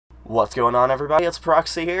What's going on, everybody? It's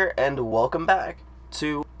Proxy here, and welcome back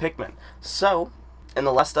to Pikmin. So, in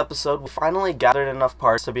the last episode, we finally gathered enough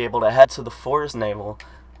parts to be able to head to the forest navel,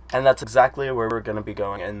 and that's exactly where we're going to be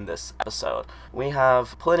going in this episode. We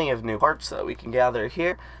have plenty of new parts that we can gather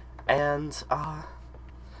here, and,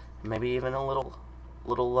 maybe even a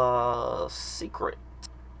little secret.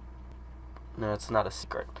 No, it's not a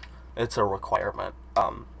secret. It's a requirement.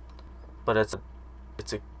 But it's a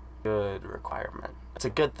good requirement. It's a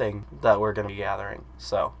good thing that we're going to be gathering,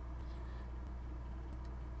 so.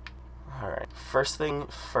 Alright, first thing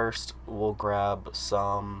first, we'll grab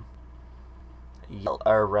some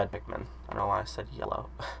red Pikmin. I don't know why I said yellow.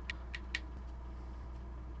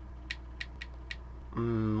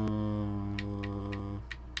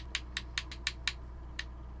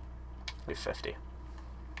 50.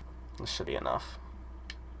 This should be enough.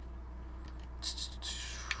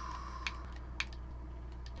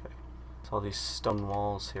 Okay, all these stone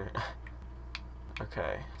walls here.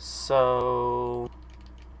 Okay, so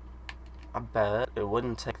I bet it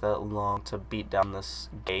wouldn't take that long to beat down this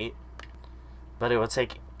gate, but it would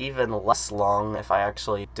take even less long if I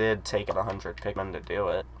actually did take 100 Pikmin to do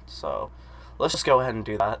it. So let's just go ahead and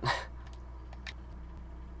do that.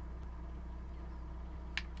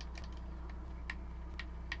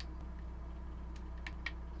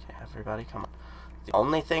 Okay, everybody, come on. The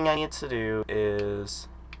only thing I need to do is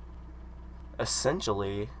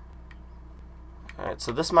essentially. Alright,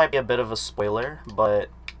 so this might be a bit of a spoiler, but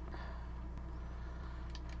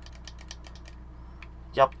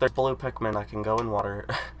yep, there's blue Pikmin that can go in water.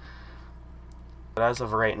 But as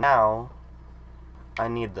of right now, I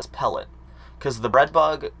need this pellet, because the bread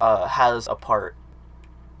bug has a part.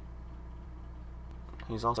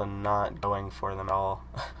 He's also not going for them at all.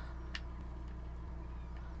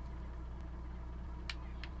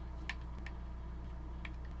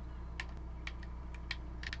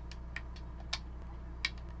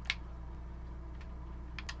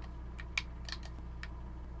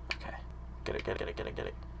 Get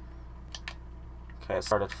it. Okay, it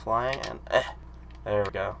started flying, and there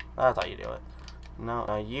we go. That's how you do it. No,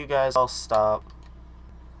 now you guys all stop.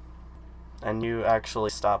 And you actually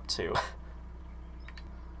stop too.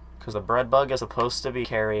 Because the bread bug is supposed to be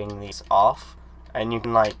carrying these off, and you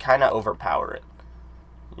can, like, kind of overpower it.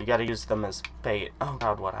 You gotta use them as bait. Oh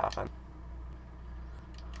god, what happened?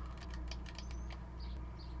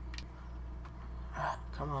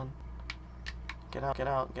 Come on. Get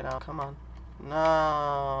out, come on.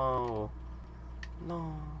 No.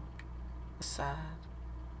 Sad.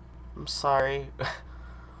 I'm sorry.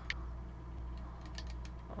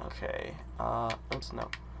 Okay, oops,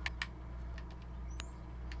 no.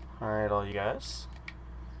 Alright, all you guys.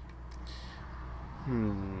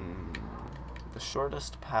 The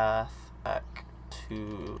shortest path back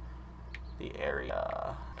to the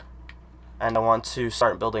area. And I want to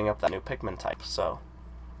start building up that new Pikmin type, so.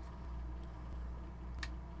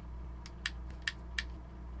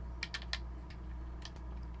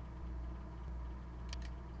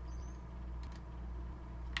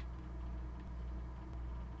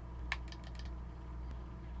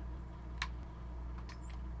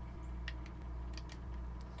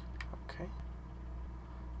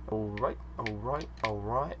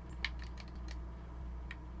 Alright.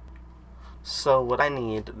 So what I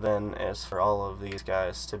need then is for all of these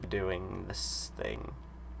guys to be doing this thing.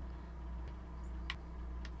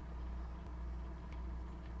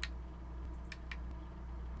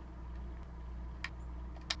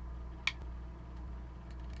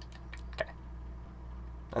 Okay.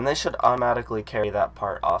 And they should automatically carry that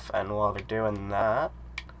part off, and while they're doing that,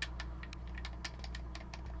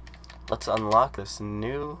 let's unlock this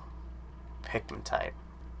new Pikmin type.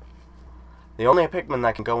 The only Pikmin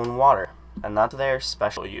that can go in water, and that's their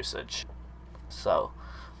special usage. So,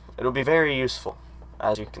 it'll be very useful,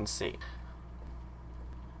 as you can see.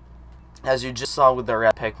 As you just saw with the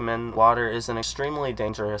red Pikmin, water is an extremely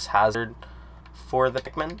dangerous hazard for the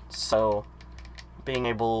Pikmin, so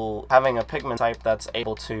having a Pikmin type that's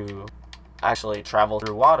able to actually travel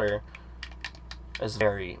through water is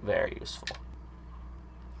very, very useful.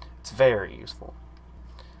 It's very useful.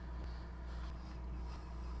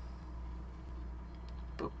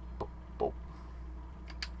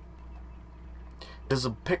 It is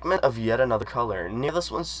a Pikmin of yet another color. Near this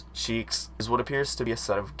one's cheeks is what appears to be a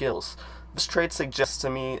set of gills. This trait suggests to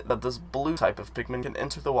me that this blue type of Pikmin can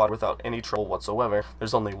enter the water without any trouble whatsoever.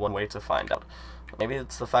 There's only one way to find out. Maybe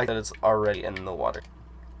it's the fact that it's already in the water.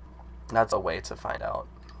 That's a way to find out.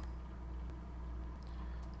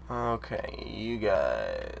 Okay, you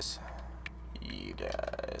guys.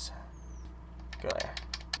 Go there.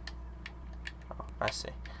 Oh, I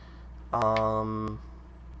see.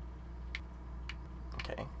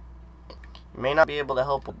 May not be able to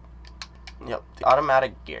help with, yep, the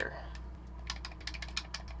automatic gear.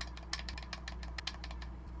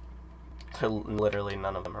 Literally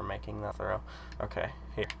none of them are making that throw. Okay,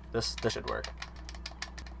 here, this should work.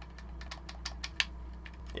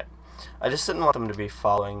 Yep. I just didn't want them to be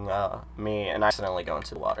following me and accidentally go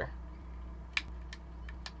into the water.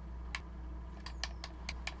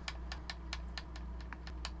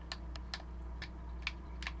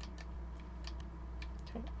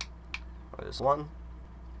 Okay. There's one,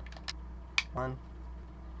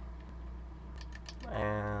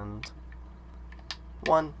 and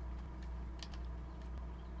one.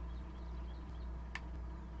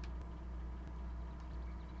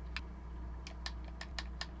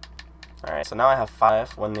 Alright, so now I have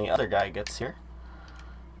 5. When the other guy gets here,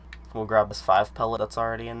 we'll grab this 5 pellet that's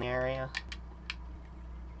already in the area.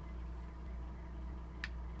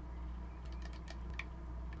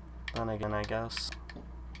 Then again, I guess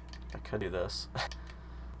I could do this.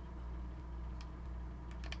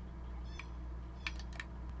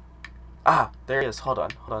 Ah, there he is. Hold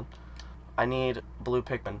on, hold on. I need Blue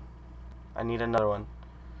Pikmin. I need another one.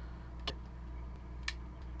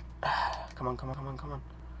 Come on, come on, come on, come on.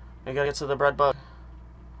 We gotta get to the bread bug.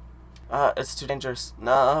 It's too dangerous.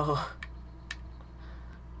 No.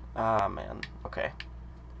 Ah, man. Okay.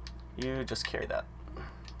 You just carry that.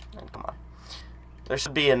 And come on. There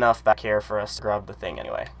should be enough back here for us to grab the thing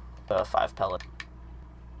anyway. The 5 pellet.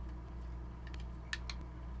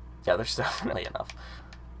 Yeah, there's definitely enough.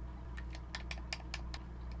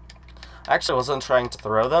 I actually wasn't trying to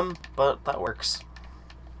throw them, but that works.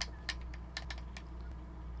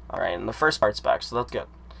 Alright, and the first part's back, so that's good.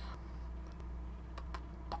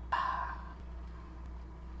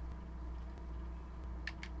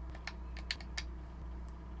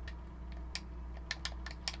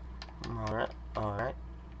 Alright, alright,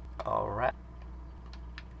 alright.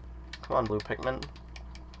 Come on, Blue Pikmin.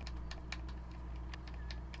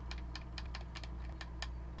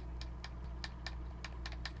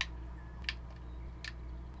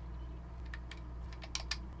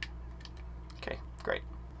 Okay, great.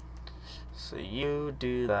 So you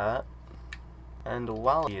do that, and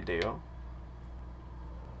while you do,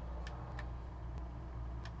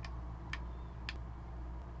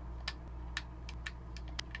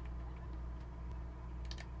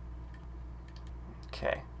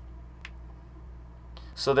 okay.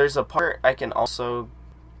 So there's a part I can also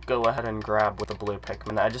go ahead and grab with the Blue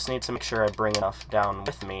Pikmin. I just need to make sure I bring enough down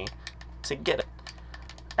with me to get it.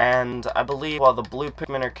 And I believe while the Blue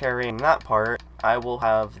Pikmin are carrying that part, I will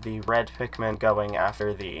have the Red Pikmin going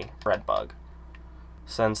after the Red Bug.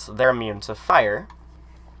 Since they're immune to fire,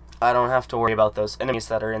 I don't have to worry about those enemies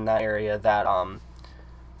that are in that area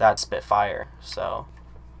that spit fire. So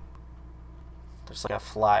there's like a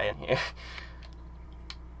fly in here.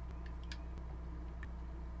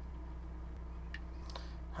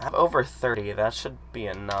 I have over 30, that should be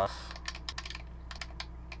enough.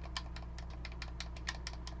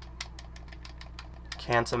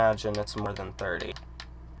 Can't imagine it's more than 30.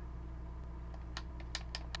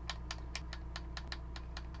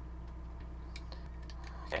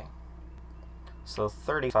 Okay. So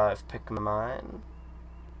 35 Pikmin.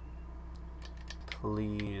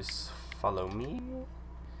 Please follow me.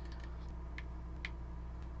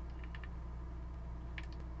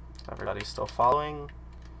 Everybody's still following.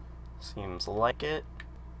 Seems like it.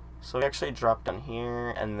 So we actually drop down here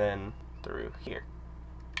and then through here.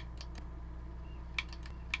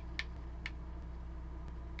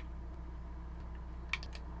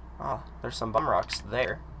 Ah, there's some bum rocks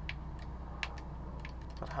there.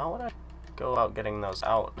 But how would I go about getting those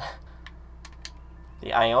out? The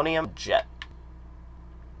Ionium Jet.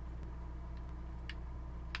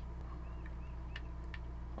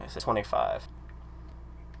 I said 25.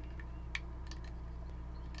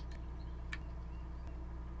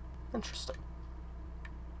 Interesting.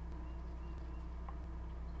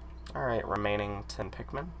 Alright, remaining 10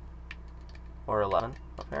 Pikmin. Or 11,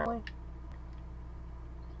 apparently.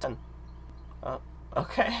 10. Oh,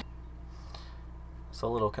 okay. It's a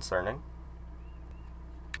little concerning.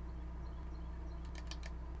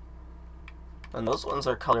 And those ones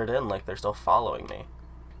are colored in like they're still following me.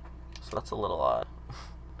 So that's a little odd.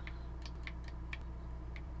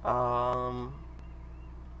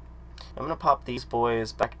 I'm gonna pop these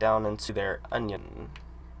boys back down into their onion.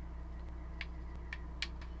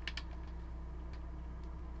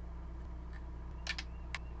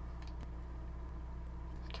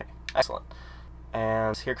 Okay, excellent.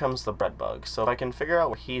 And here comes the bread bug. So if I can figure out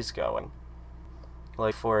where he's going,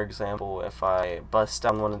 like for example, if I bust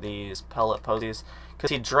down one of these pellet posies,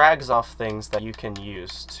 because he drags off things that you can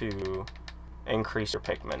use to increase your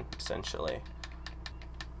Pikmin, essentially.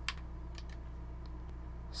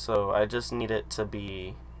 So I just need it to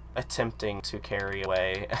be attempting to carry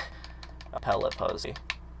away a pellet posy.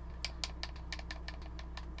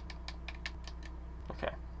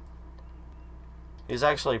 Okay. He's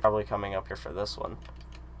actually probably coming up here for this one.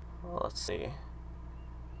 Well, let's see.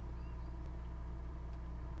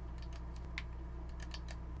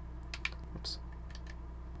 Oops.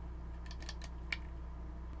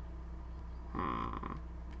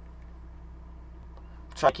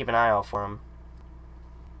 Try to keep an eye out for him.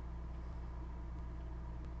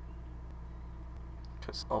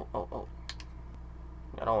 Cause oh.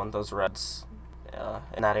 I don't want those reds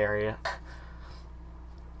in that area.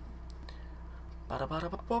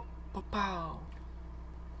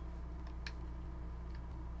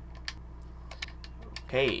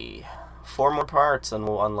 Okay, 4 more parts and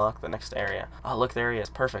we'll unlock the next area. Oh, look, there he is.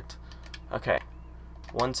 Perfect. Okay,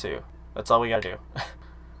 1, 2. That's all we gotta do.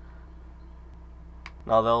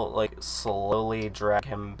 Now they'll like slowly drag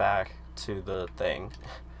him back to the thing.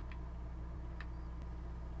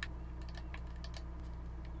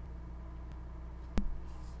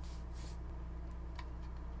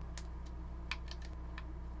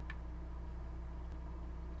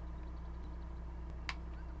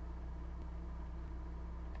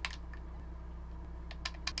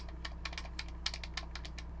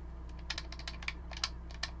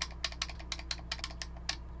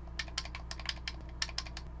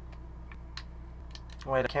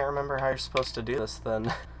 Wait, I can't remember how you're supposed to do this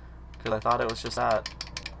then, because I thought it was just that.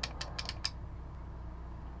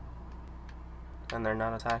 And they're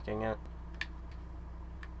not attacking it.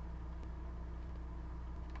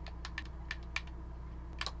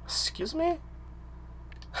 Excuse me?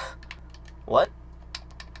 What?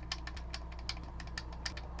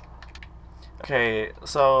 Okay,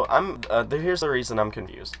 so here's the reason I'm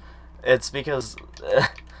confused. It's because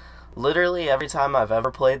literally every time I've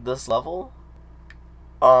ever played this level,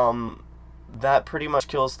 that pretty much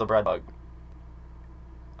kills the bread bug.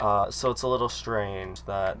 So it's a little strange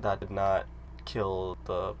that that did not kill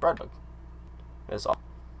the bread bug, is all.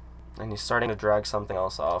 And he's starting to drag something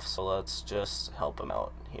else off, so let's just help him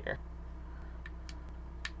out here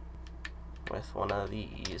with one of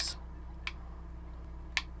these.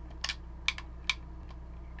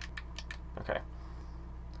 Okay.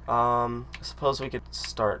 I suppose we could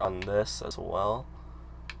start on this as well.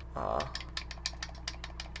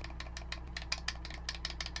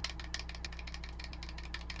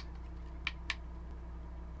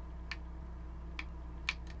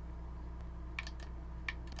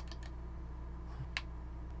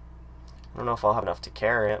 I don't know if I'll have enough to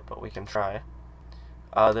carry it, but we can try.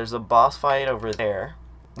 There's a boss fight over there.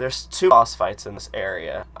 There's 2 boss fights in this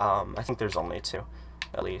area. I think there's only 2,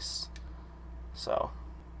 at least. So.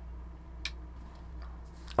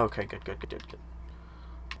 Okay, good.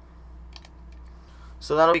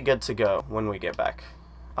 So that'll be good to go when we get back.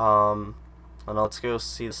 And let's go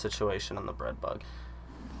see the situation on the bread bug.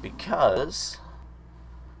 Because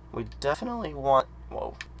we definitely want...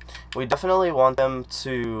 Whoa. We definitely want them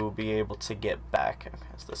to be able to get back. Okay,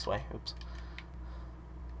 it's this way. Oops.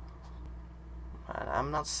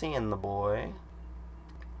 I'm not seeing the boy.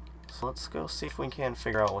 So let's go see if we can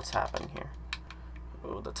figure out what's happening here.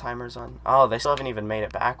 Oh, the timer's on. Oh, they still haven't even made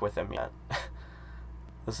it back with him yet.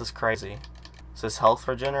 This is crazy. Is his health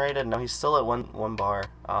regenerated? No, he's still at one bar.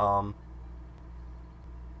 Are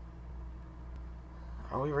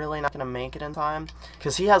we really not gonna make it in time?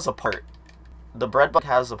 Because he has a part. The bread bug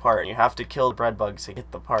has a part, and you have to kill the bread bug to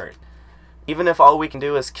get the part. Even if all we can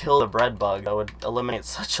do is kill the bread bug, that would eliminate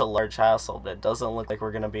such a large hassle, but it doesn't look like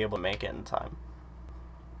we're going to be able to make it in time.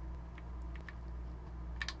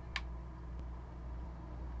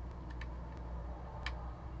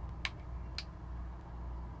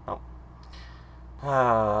 Oh.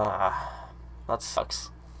 That sucks.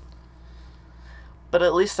 But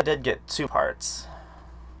at least I did get 2 parts.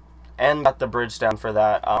 And got the bridge down for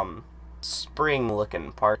that,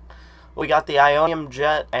 spring-looking part. We got the Ionium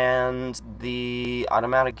Jet and the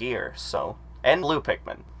automatic gear, so, and Blue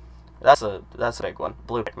Pikmin. That's a big one.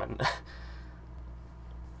 Blue Pikmin.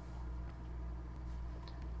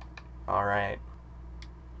 All right.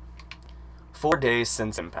 4 days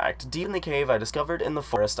since impact. Deep in the cave I discovered in the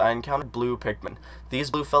forest, I encountered blue Pikmin.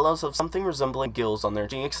 These blue fellows have something resembling gills on their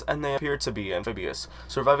cheeks, and they appear to be amphibious.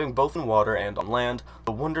 Surviving both in water and on land,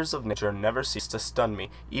 the wonders of nature never cease to stun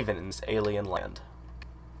me, even in this alien land.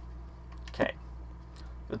 Okay.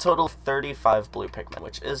 The total of 35 blue Pikmin,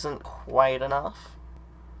 which isn't quite enough.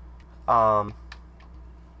 But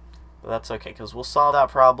that's okay, because we'll solve that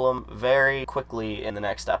problem very quickly in the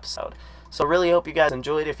next episode. So really hope you guys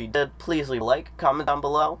enjoyed. If you did, please leave a like, comment down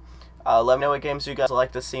below. Let me know what games you guys would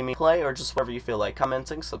like to see me play, or just whatever you feel like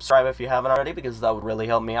commenting. Subscribe if you haven't already, because that would really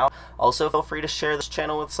help me out. Also, feel free to share this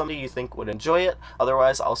channel with somebody you think would enjoy it.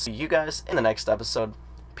 Otherwise, I'll see you guys in the next episode.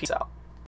 Peace out.